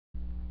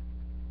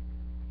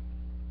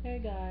Hey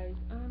guys,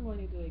 I'm going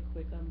to do a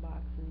quick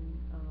unboxing.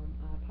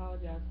 I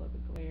apologize for the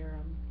glare.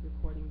 I'm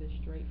recording this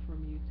straight from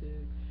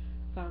YouTube.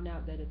 Found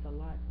out that it's a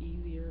lot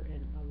easier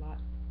and a lot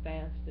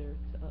faster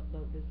to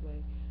upload this way.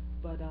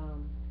 But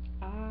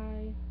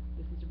I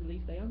this is the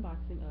release day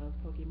unboxing of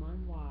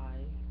Pokemon Y.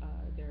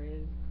 There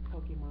is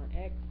Pokemon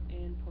X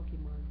and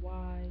Pokemon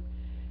Y,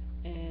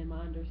 and my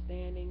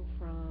understanding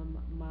from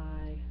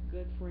my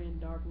good friend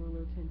Dark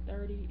Ruler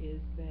 1030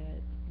 is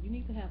that you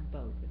need to have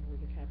both in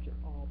order to capture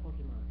all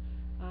Pokemon.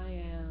 I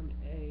am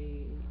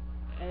a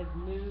as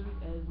new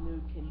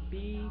can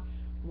be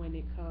when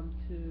it comes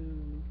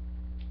to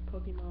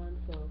Pokemon,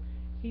 so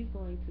he's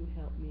going to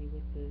help me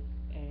with this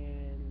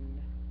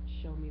and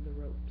show me the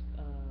ropes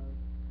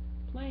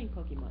of playing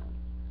Pokemon.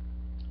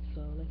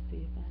 So let's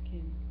see if I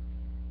can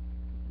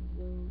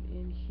zoom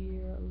in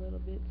here a little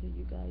bit so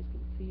you guys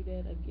can see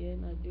that.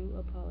 Again, I do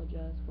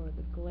apologize for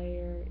the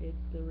glare. It's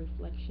the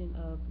reflection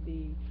of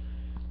the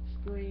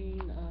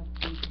screen of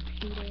the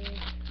computer.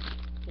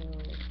 So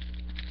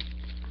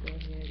go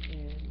ahead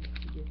and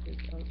get this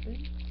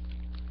open.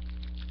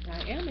 I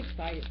am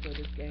excited for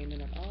this game,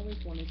 and I've always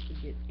wanted to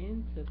get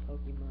into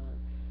Pokemon,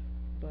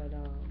 but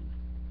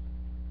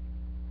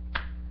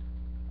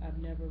I've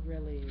never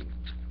really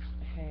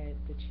had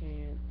the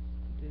chance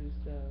to do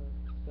so.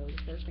 So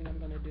the first thing I'm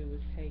going to do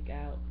is take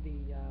out the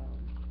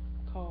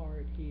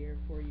card here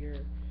for your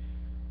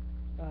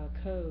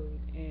code,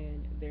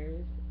 and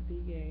there's the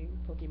game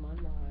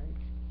Pokemon Live,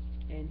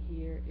 and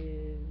here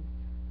is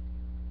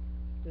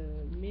the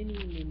mini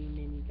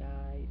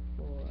guide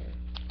for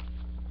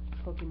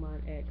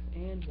Pokemon X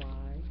and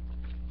Y,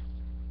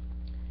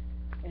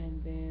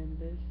 and then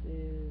this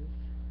is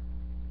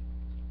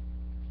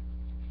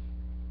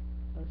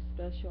a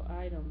special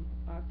item,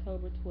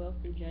 October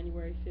 12th through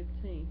January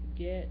 15th.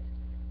 Get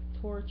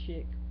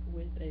Torchic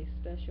with a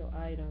special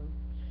item.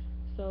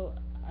 So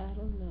I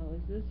don't know.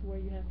 Is this where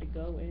you have to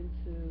go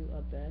into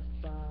a Best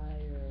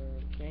Buy or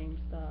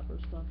GameStop or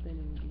something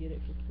and get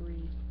it for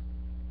free?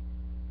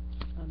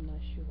 I'm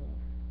not sure.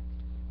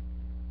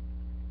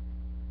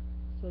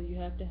 So you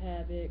have to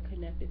have it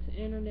connected to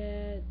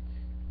internet,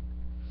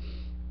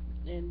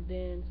 and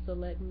then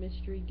select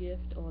mystery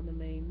gift on the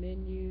main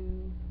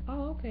menu.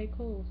 Oh, okay,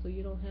 cool. So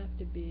you don't have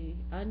to be.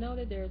 I know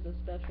that there's a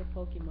special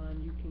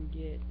Pokemon you can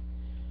get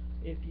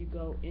if you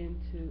go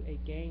into a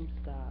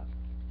GameStop,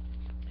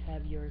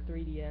 have your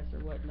 3DS or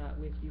whatnot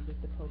with you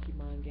with the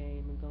Pokemon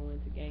game, and go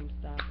into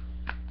GameStop,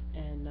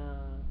 and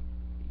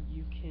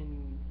you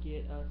can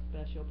get a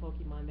special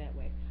Pokemon that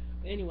way.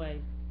 But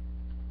anyway,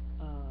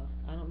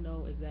 I don't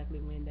know exactly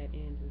when that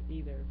ends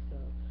either. So,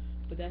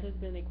 but that has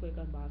been a quick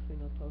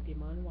unboxing of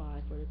Pokemon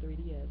Y for the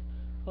 3DS.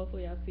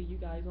 Hopefully, I'll see you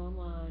guys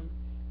online.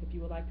 If you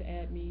would like to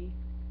add me,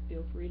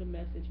 feel free to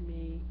message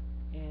me,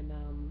 and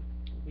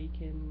we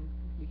can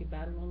we can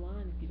battle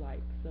online if you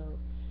like. So,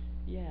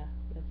 yeah,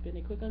 that's been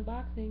a quick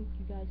unboxing.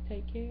 You guys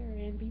take care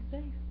and be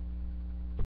safe.